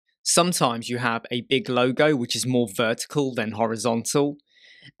Sometimes you have a big logo which is more vertical than horizontal.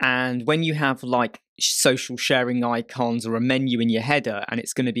 And when you have like social sharing icons or a menu in your header and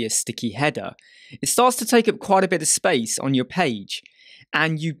it's going to be a sticky header, it starts to take up quite a bit of space on your page.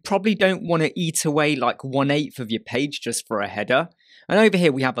 And you probably don't want to eat away like 1/8 of your page just for a header. And over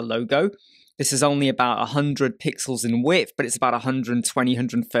here we have a logo. This is only about 100 pixels in width, but it's about 120,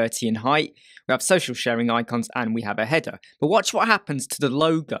 130 in height. We have social sharing icons and we have a header. But watch what happens to the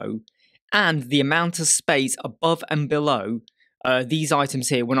logo and the amount of space above and below these items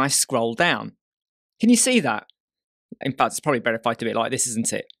here when I scroll down. Can you see that? In fact, it's probably better if I do it like this,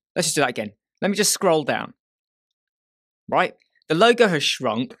 isn't it? Let's just do that again. Let me just scroll down. Right? The logo has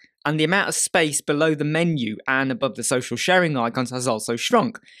shrunk, and the amount of space below the menu and above the social sharing icons has also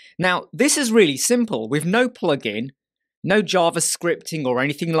shrunk. Now, this is really simple with no plugin, no Java scripting or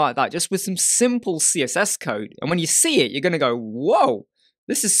anything like that, just with some simple CSS code. And when you see it, you're going to go, whoa,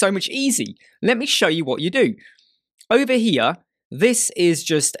 this is so much easy. Let me show you what you do. Over here, this is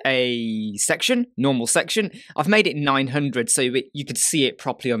just a section, normal section. I've made it 900 so you could see it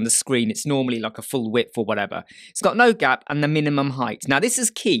properly on the screen. It's normally like a full width or whatever. It's got no gap and the minimum height. Now this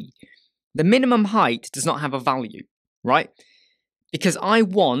is key. The minimum height does not have a value, right? Because I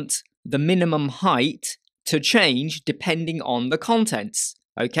want the minimum height to change depending on the contents,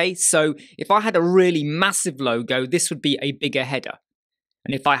 okay? So if I had a really massive logo, this would be a bigger header.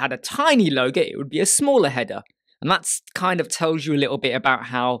 And if I had a tiny logo, it would be a smaller header. And that's kind of tells you a little bit about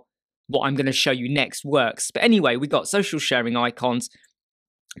how what I'm going to show you next works. But anyway, we got social sharing icons,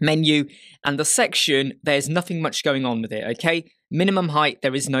 menu, and the section, there's nothing much going on with it, okay? Minimum height,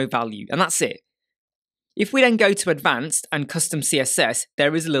 there is no value, and that's it. If we then go to advanced and custom CSS,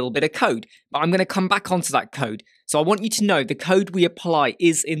 there is a little bit of code, but I'm going to come back onto that code. So I want you to know the code we apply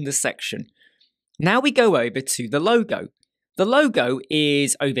is in the section. Now we go over to the logo. The logo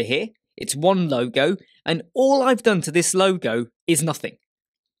is over here. It's one logo, and all I've done to this logo is nothing.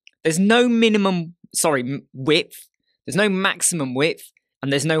 There's no width, there's no maximum width,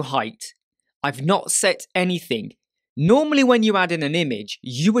 and there's no height. I've not set anything. Normally when you add in an image,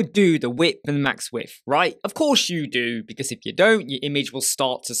 you would do the width and max width, right? Of course you do, because if you don't, your image will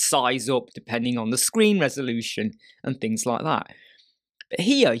start to size up depending on the screen resolution and things like that. But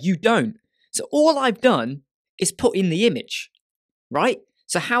here, you don't. So all I've done is put in the image, right?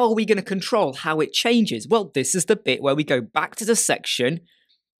 So how are we going to control how it changes? Well, this is the bit where we go back to the section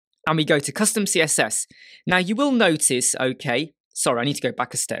and we go to custom CSS. Now you will notice, okay, sorry, I need to go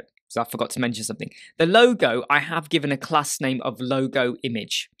back a step because I forgot to mention something. The logo, I have given a class name of logo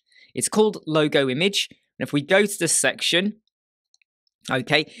image. It's called logo image. And if we go to the section,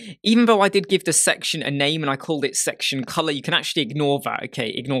 okay, even though I did give the section a name and I called it section color, you can actually ignore that, okay,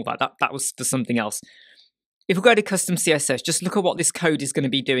 ignore that. That was for something else. If we go to custom CSS, just look at what this code is going to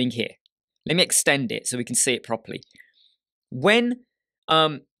be doing here. Let me extend it so we can see it properly. When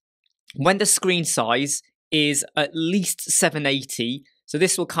the screen size is at least 780, so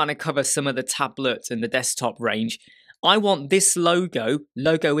this will kind of cover some of the tablet and the desktop range, I want this logo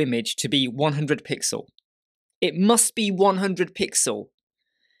image to be 100 pixel. It must be 100 pixel.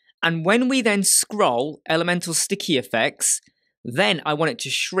 And when we then scroll elementor sticky effects, then I want it to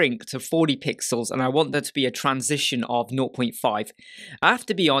shrink to 40 pixels and I want there to be a transition of 0.5. I have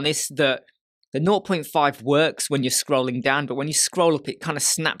to be honest that the 0.5 works when you're scrolling down, but when you scroll up, it kind of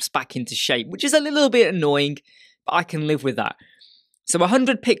snaps back into shape, which is a little bit annoying, but I can live with that. So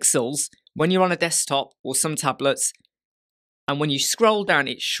 100 pixels when you're on a desktop or some tablets, and when you scroll down,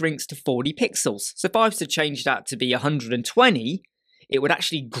 it shrinks to 40 pixels. So if I was to change that to be 120, it would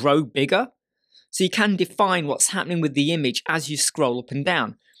actually grow bigger. So you can define what's happening with the image as you scroll up and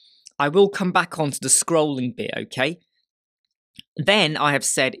down. I will come back onto the scrolling bit, okay? Then I have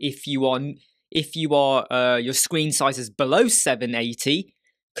said if your screen size is below 780,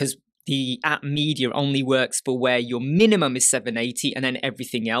 because the app media only works for where your minimum is 780 and then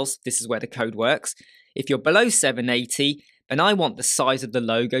everything else, this is where the code works. If you're below 780, then I want the size of the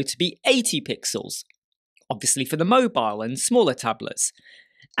logo to be 80 pixels, obviously for the mobile and smaller tablets.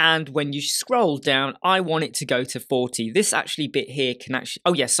 And when you scroll down, I want it to go to 40. This actually bit here can actually,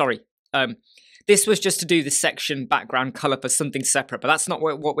 oh yeah, sorry. This was just to do the section background color for something separate, but that's not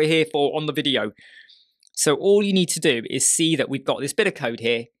what we're here for on the video. So all you need to do is see that we've got this bit of code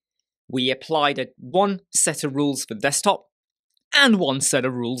here. We applied one set of rules for the desktop and one set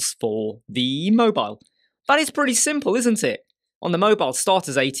of rules for the mobile. That is pretty simple, isn't it? On the mobile, start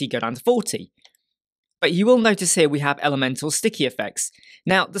as 80, go down to 40. But you will notice here we have elementor sticky effects.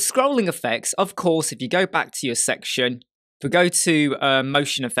 Now, the scrolling effects, of course, if you go back to your section, if we go to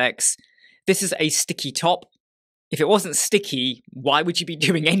motion effects, this is a sticky top. if it wasn't sticky, why would you be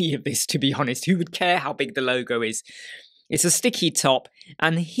doing any of this, to be honest? Who would care how big the logo is? It's a sticky top,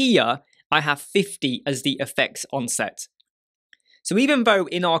 and here I have 50 as the effects onset. So even though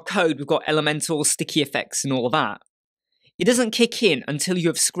in our code we've got Elementor sticky effects and all that, it doesn't kick in until you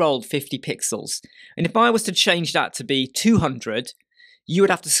have scrolled 50 pixels. And if I was to change that to be 200, you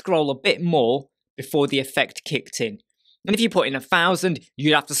would have to scroll a bit more before the effect kicked in. And if you put in 1,000,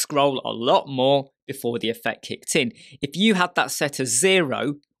 you'd have to scroll a lot more before the effect kicked in. If you had that set as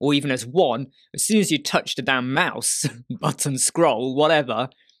 0 or even as 1, as soon as you touch the damn mouse button, scroll, whatever,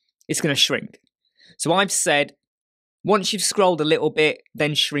 it's going to shrink. So I've said, once you've scrolled a little bit,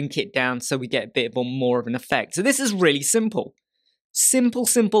 then shrink it down so we get a bit more of an effect. So this is really simple.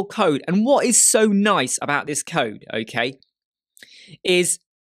 Simple code. And what is so nice about this code, okay, is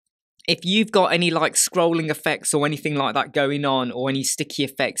if you've got any like scrolling effects or anything like that going on, or any sticky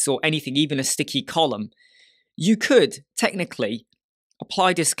effects or anything, even a sticky column, you could technically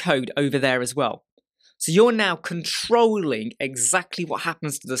apply this code over there as well. So you're now controlling exactly what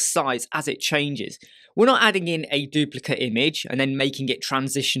happens to the size as it changes. We're not adding in a duplicate image and then making it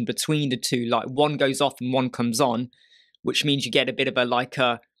transition between the two, like one goes off and one comes on, which means you get a bit of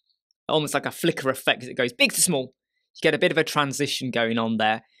a almost like a flicker effect as it goes big to small. You get a bit of a transition going on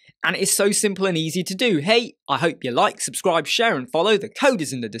there. And it's so simple and easy to do. Hey, I hope you like, subscribe, share and follow. The code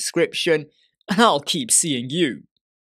is in the description, and I'll keep seeing you.